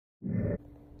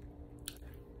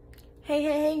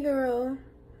Hey, girl.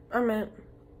 I meant,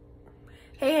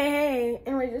 hey.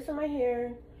 Anyway, this is my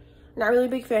hair. Not really a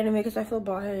big fan of it because I feel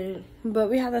bald headed. But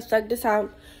we have to suck this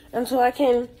out until I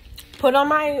can put on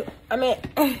my,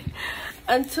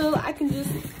 until I can just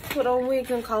put on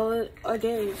wigs and call it a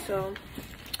day. So,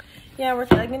 yeah, we're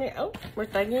thugging it out. We're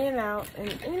thugging it out.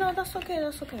 And, you know, that's okay.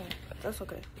 That's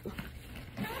okay.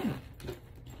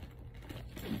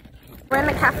 We're in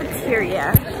the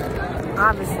cafeteria,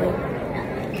 obviously.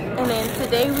 And then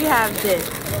today we have this.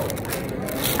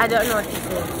 I don't know what this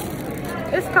is.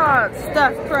 It's called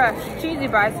stuffed crushed cheesy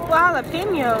bites with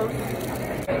jalapenos.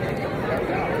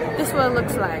 This is what it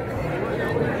looks like.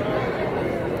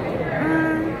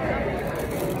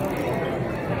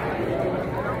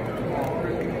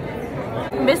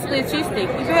 Basically a cheesesteak.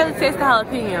 You can really taste the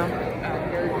jalapeno.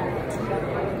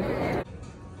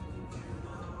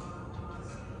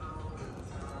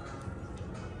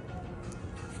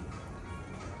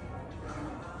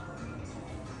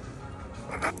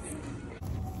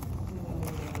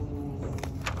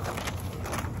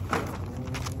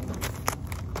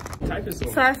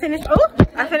 So I finished all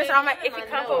my iffy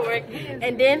compo work,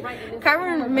 and then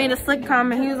Kyron made a slick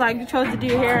comment. He was like, you chose to do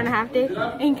your hair in a half day,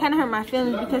 and he kind of hurt my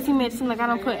feelings because he made it seem like I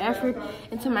don't put effort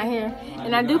into my hair,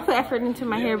 and I do put effort into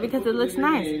my hair because it looks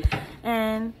nice,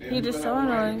 and he's just so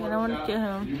annoying, and I want to kill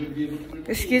him.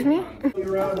 Excuse me?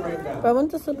 But I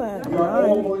went to sleep at 9,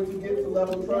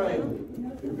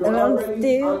 and I'm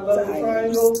still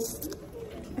tired.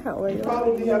 How are you? You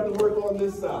probably have to work on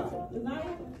this side.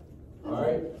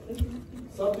 Alright?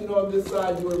 Something on this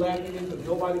side you were lacking in because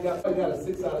nobody got a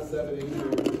 6 out of 7 in here.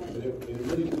 But it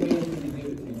really pains me to give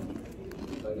it to you.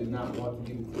 I did not want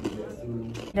to give it to you that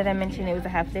soon. Did I mention it was a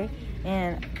half day?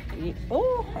 And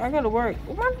I gotta work.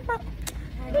 Oh,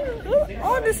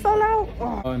 this fell out.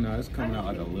 Oh no, it's coming out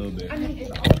like a little bit.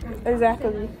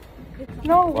 Exactly.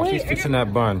 No, While wait. she's fixing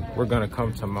that bun, we're gonna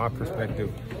come to my perspective.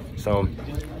 So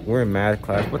we're in math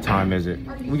class. What time is it?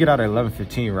 We get out at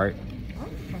 11:15, right?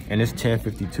 And it's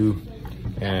 10:52.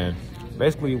 And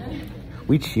basically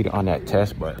we cheated on that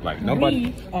test, but like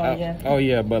nobody oh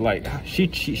yeah, but like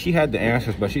she had the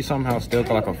answers, but she somehow still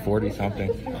got like a 40 something.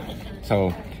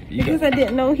 So because I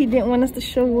didn't know he didn't want us to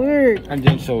show work. And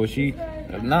then so she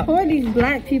not. Who are these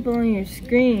black people on your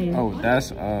screen? Oh,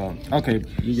 that's okay.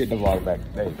 You get the vlog back.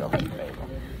 There you go.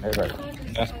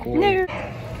 That's cool.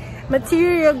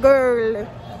 Material girl.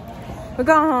 We're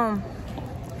going home.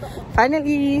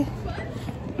 Finally.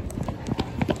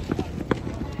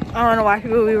 I don't know why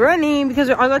people be running because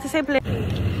we're all going to the same place.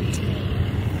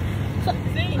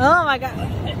 Oh my god.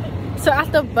 So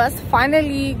after bus,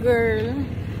 finally, girl.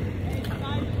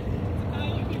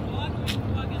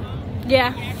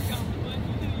 Yeah.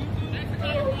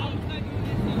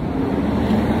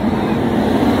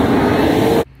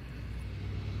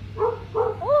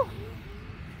 Oh,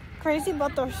 crazy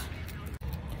butters.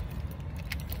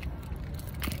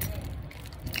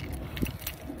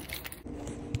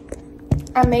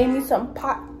 I made me some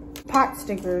pot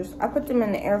stickers. I put them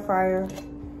in the air fryer.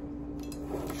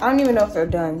 I don't even know if they're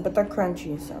done, but they're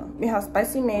crunchy. So we have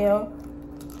spicy mayo.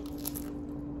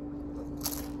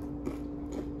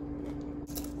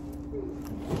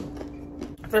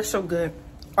 They're so good.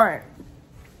 All right,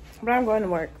 but I'm going to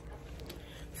work.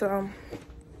 So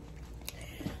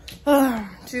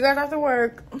see you guys after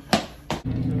work.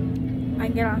 I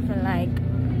get off in like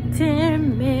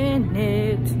 10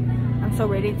 minutes. I'm so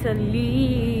ready to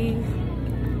leave.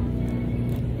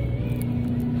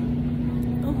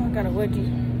 Oh, I got a wedgie.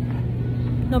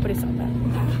 Nobody saw that.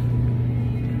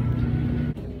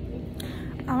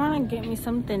 I want to get me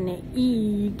something to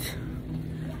eat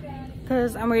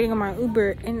because I'm waiting on my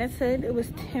Uber, and it said it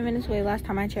was 10 minutes away last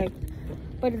time I checked.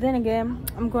 But then again,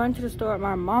 I'm going to the store with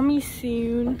my mommy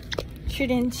soon. She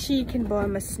can buy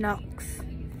my snacks.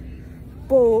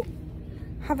 But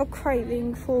have a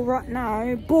craving for right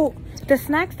now. But the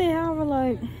snacks they have are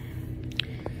like,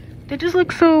 they just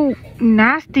look so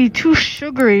nasty, too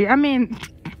sugary. I mean,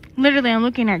 literally I'm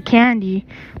looking at candy,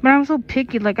 but I'm so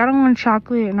picky. Like, I don't want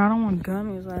chocolate and I don't want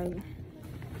gummies. Like,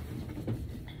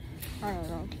 I don't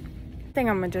know. I think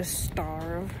I'm gonna just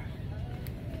starve.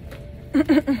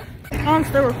 I'm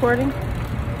still recording.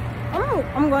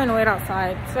 I'm going to wait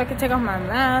outside so I can take off my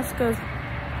mask because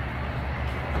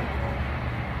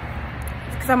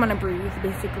I'm gonna breathe,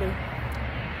 basically.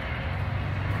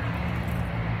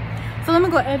 So let me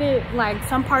go edit like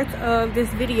some parts of this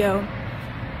video,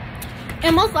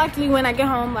 and most likely when I get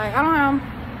home, like I don't have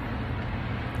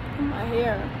my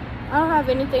hair, I don't have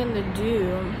anything to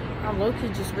do. I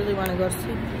low-key just really want to go to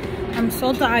sleep. I'm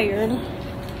so tired,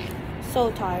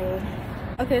 so tired.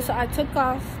 Okay, so I took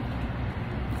off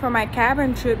for my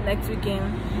cabin trip next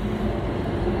weekend.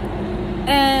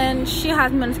 And she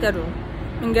has me on the schedule.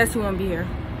 And guess who won't be here?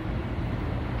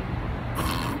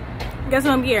 Guess who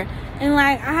won't be here? And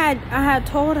like I had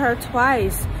told her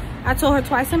twice. I told her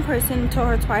twice in person, told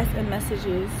her twice in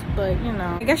messages, but you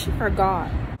know, I guess she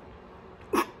forgot.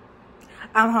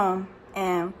 I'm home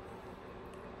and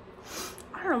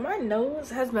I don't know, my nose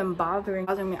has been bothering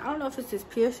me. I don't know if it's this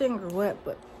piercing or what,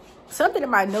 but something in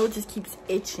my nose just keeps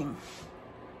itching.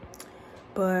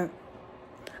 But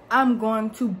I'm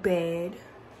going to bed.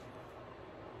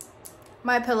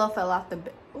 My pillow fell off the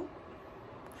bed. Ooh.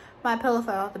 My pillow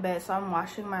fell off the bed, so I'm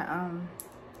washing my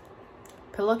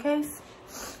pillowcase.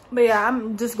 But yeah,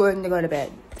 I'm just going to go to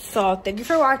bed. So thank you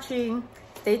for watching.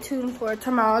 Stay tuned for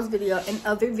tomorrow's video and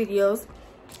other videos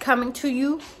coming to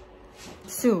you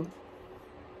soon.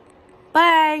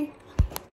 Bye.